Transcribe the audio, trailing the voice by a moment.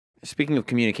Speaking of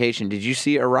communication, did you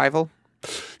see Arrival?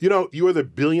 You know, you are the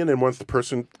 1,000,000,000th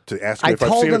person to ask me I if I've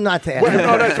told seen him it. not to ask. Well,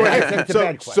 no, that's right. That's a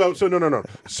bad question. No.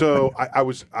 So I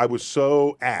was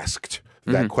so asked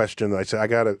that question that I said I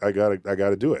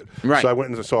gotta do it. Right. So I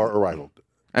went and saw Arrival.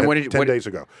 And what did you- 10 days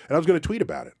ago, and I was going to tweet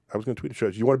about it. I was going to tweet a show.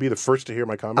 You want to be the first to hear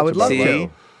my comments? I would about love Arrival?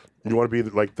 to. You want to be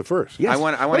like the first? I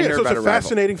want to hear so about it's a Arrival.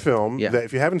 fascinating film Yeah. that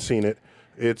if you haven't seen it,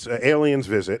 it's aliens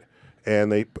visit,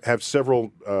 and they have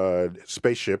several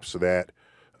spaceships that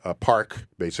park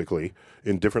basically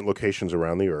in different locations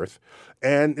around the Earth,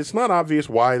 and it's not obvious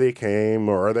why they came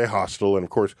or are they hostile. And of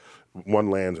course, one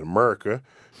lands in America.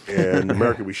 And in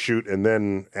America, we shoot and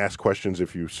then ask questions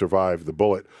if you survive the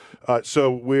bullet.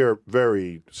 So we're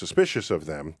very suspicious of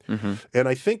them. And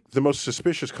I think the most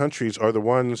suspicious countries are the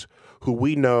ones who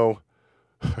we know.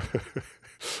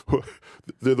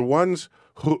 They're the ones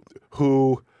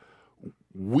who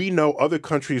we know other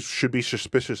countries should be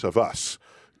suspicious of us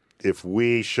if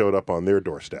we showed up on their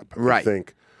doorstep. Right.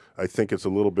 I think it's a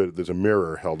little bit, there's a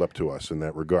mirror held up to us in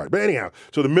that regard. But anyhow,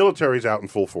 so the military's out in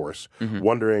full force,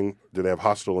 wondering do they have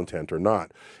hostile intent or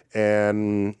not.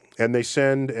 And they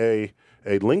send a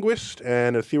linguist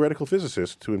and a theoretical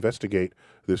physicist to investigate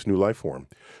this new life form.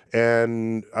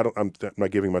 And I'm not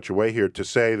giving much away here to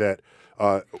say that.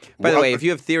 By the way, if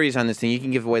you have theories on this thing, you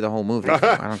can give away the whole movie.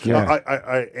 I don't care.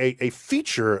 A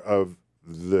feature of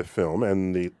the film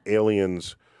and the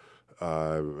aliens'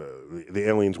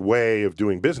 way of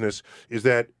doing business is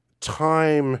that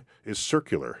time is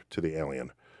circular to the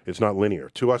alien. It's not linear.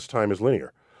 To us, time is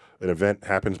linear. An event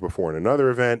happens before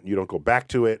another event. You don't go back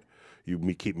to it. You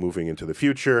keep moving into the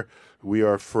future. We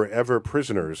are forever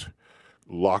prisoners,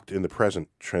 locked in the present,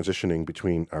 transitioning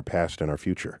between our past and our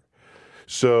future.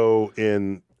 So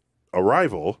in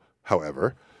Arrival,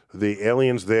 however, the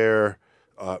aliens there,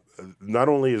 not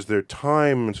only is their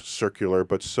time circular,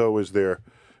 but so is their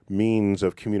means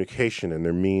of communication and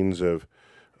their means of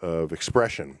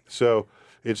expression. So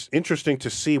it's interesting to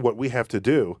see what we have to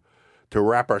do to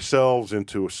wrap ourselves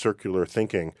into a circular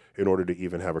thinking in order to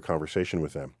even have a conversation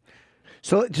with them.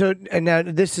 So and now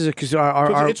this is because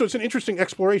It's an interesting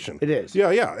exploration. It is.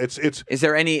 Yeah. It's Is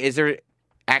there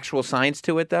actual science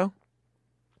to it though?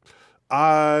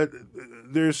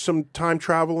 There's some time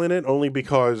travel in it, only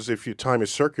because if your time is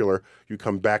circular, you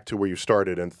come back to where you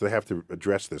started, and they have to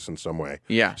address this in some way.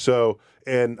 Yeah. So,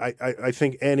 and I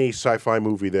think any sci-fi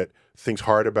movie that thinks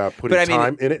hard about putting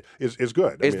time in it is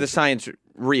good. Is the science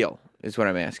real? Is what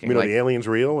I'm asking. You know, the alien's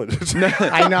real?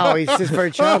 I know, he's just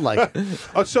very childlike.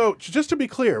 So, just to be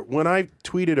clear, when I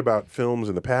tweeted about films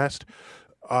in the past,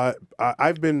 I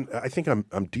think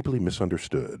I'm deeply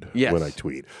misunderstood when I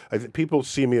tweet. People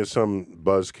see me as some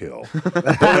buzzkill.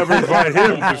 Don't ever invite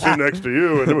him to sit next to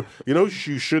you. And you know,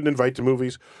 you shouldn't invite to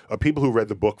movies people who read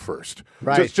the book first.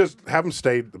 Right. Just have them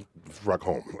stay the fuck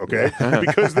home, okay?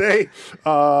 Because they're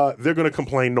going to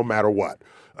complain no matter what.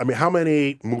 I mean, how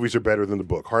many movies are better than the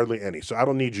book? Hardly any. So I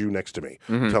don't need you next to me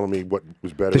telling me what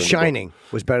was better. The than Shining the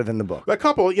book. was better than the book. A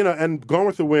couple, you know, and Gone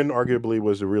with the Wind arguably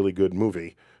was a really good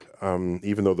movie.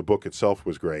 Even though the book itself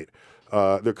was great. There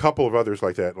are a couple of others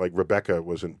like that, like Rebecca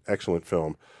was an excellent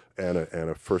film and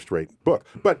a first-rate book.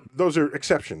 But those are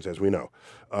exceptions, as we know.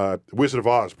 Wizard of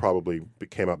Oz probably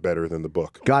came out better than the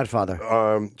book. Godfather.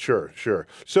 Sure.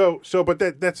 So, but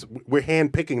that's we're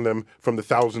hand-picking them from the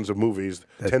thousands of movies,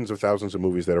 tens of thousands of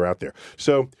movies that are out there.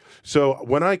 So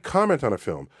when I comment on a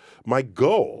film, my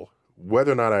goal,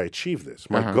 whether or not I achieve this,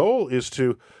 my goal is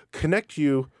to connect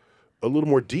you a little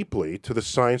more deeply to the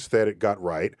science that it got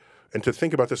right and to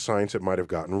think about the science it might have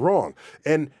gotten wrong.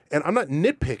 And I'm not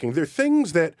nitpicking. There are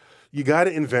things that you got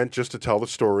to invent just to tell the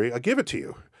story. I give it to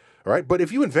you. All right? But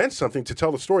if you invent something to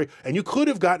tell the story and you could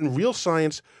have gotten real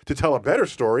science to tell a better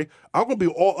story, I'm going to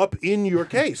be all up in your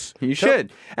case. You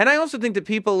should. And I also think that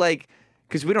people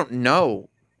because we don't know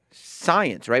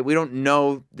science, right? We don't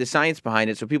know the science behind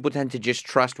it, so people tend to just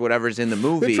trust whatever's in the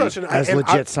movie as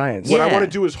legit science. What I want to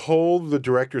do is hold the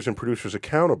directors and producers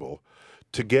accountable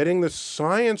to getting the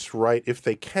science right, if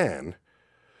they can,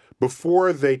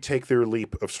 before they take their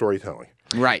leap of storytelling.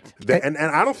 Right. And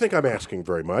I don't think I'm asking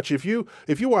very much. If you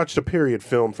watched a period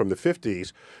film from the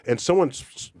 50s and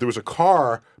there was a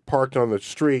car parked on the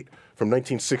street from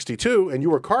 1962, and you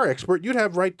were a car expert, you'd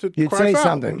have right to cry foul.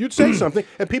 Something. You'd say something,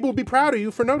 and people would be proud of you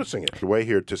for noticing it. The way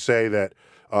here to say that.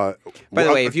 By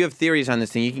the way, if you have theories on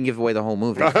this thing, you can give away the whole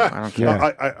movie. I don't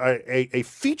care. A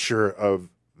feature of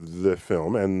the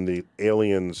film and the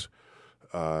aliens'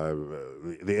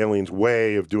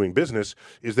 way of doing business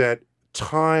is that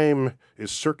time is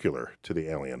circular to the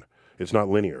alien. It's not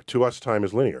linear. To us, time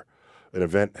is linear. An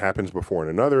event happens before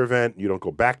another event. You don't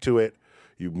go back to it.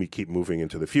 You keep moving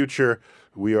into the future.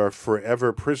 We are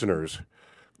forever prisoners,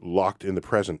 locked in the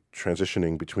present,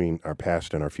 transitioning between our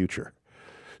past and our future.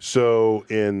 So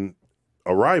in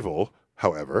Arrival,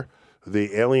 however,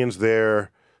 the aliens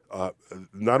there,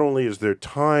 not only is their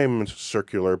time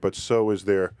circular, but so is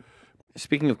their...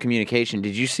 Speaking of communication,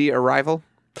 did you see Arrival?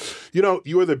 You know,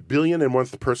 you are the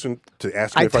 1,000,000,000th person to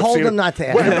ask me if I've seen it. I told him not to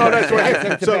ask. Wait, no, that's right.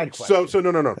 That's a bad question.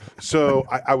 No. So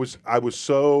I was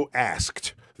so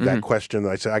asked that question that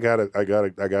I said I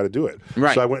gotta do it.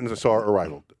 Right. So I went and saw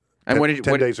Arrival. And what did you,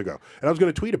 10 days ago, and I was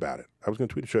going to tweet about it. I was going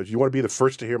to tweet it. You want to be the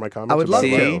first to hear my comments? I would about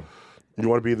love Arrival? to. You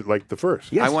want to be like the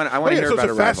first? Yes. I want to Oh, yeah, hear so about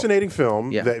it's a Arrival. fascinating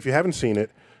film Yeah. that if you haven't seen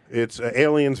it, it's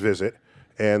aliens visit,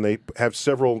 and they have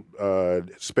several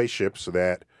spaceships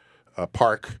that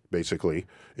park basically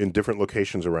in different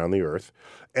locations around the Earth,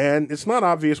 and it's not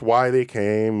obvious why they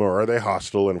came or are they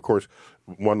hostile. And of course,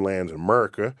 one lands in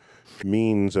America,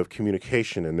 means of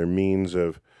communication and their means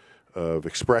of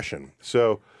expression.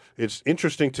 So it's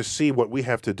interesting to see what we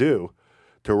have to do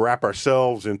to wrap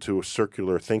ourselves into a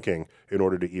circular thinking in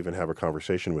order to even have a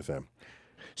conversation with them.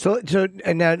 So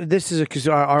and now this is because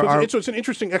It's an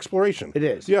interesting exploration. It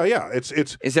is. Yeah. It's.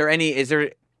 Is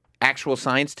there actual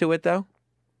science to it though?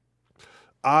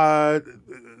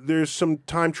 There's some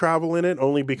time travel in it,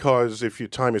 only because if your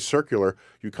time is circular,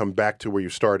 you come back to where you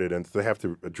started, and they have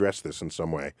to address this in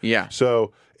some way. Yeah.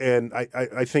 So, and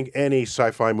I think any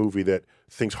sci-fi movie that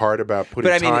thinks hard about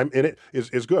putting time in it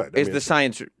is good. Is the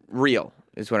science real?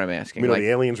 Is what I'm asking. You know, the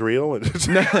aliens real?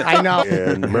 I know.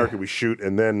 In America, we shoot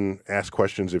and then ask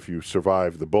questions if you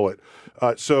survive the bullet.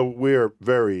 So we're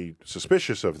very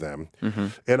suspicious of them. Mm-hmm.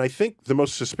 And I think the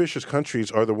most suspicious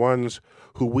countries are the ones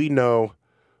who we know.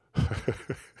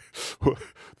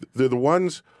 They're the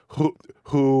ones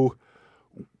who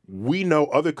we know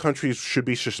other countries should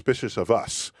be suspicious of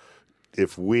us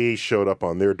if we showed up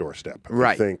on their doorstep.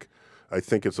 Right. I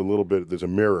think it's a little bit, there's a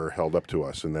mirror held up to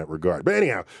us in that regard. But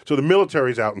anyhow, so the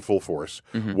military's out in full force,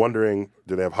 wondering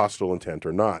do they have hostile intent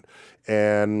or not.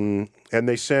 And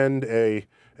they send a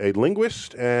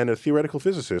linguist and a theoretical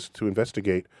physicist to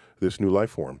investigate this new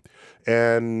life form.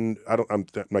 And I'm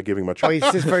not giving much. Oh, he's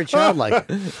just very childlike.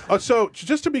 So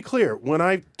just to be clear, when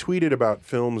I tweeted about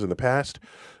films in the past,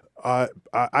 I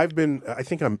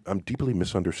think I'm deeply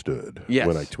misunderstood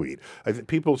when I tweet. I think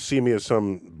people see me as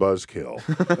some buzzkill.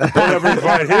 Don't ever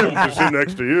invite him to sit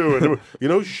next to you. And you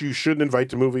know, you shouldn't invite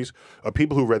to movies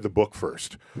people who read the book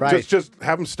first. Right. Just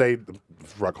have them stay the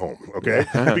fuck home, okay?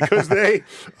 Because they're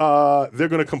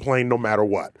going to complain no matter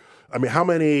what. I mean, how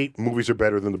many movies are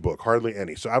better than the book? Hardly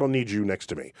any. So I don't need you next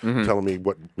to me telling me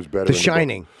what was better. The than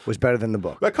Shining the book. was better than the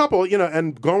book. A couple, you know,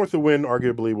 and Gone with the Wind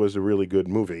arguably was a really good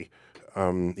movie.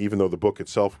 Even though the book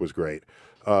itself was great.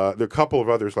 There are a couple of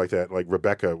others like that, like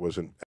Rebecca was an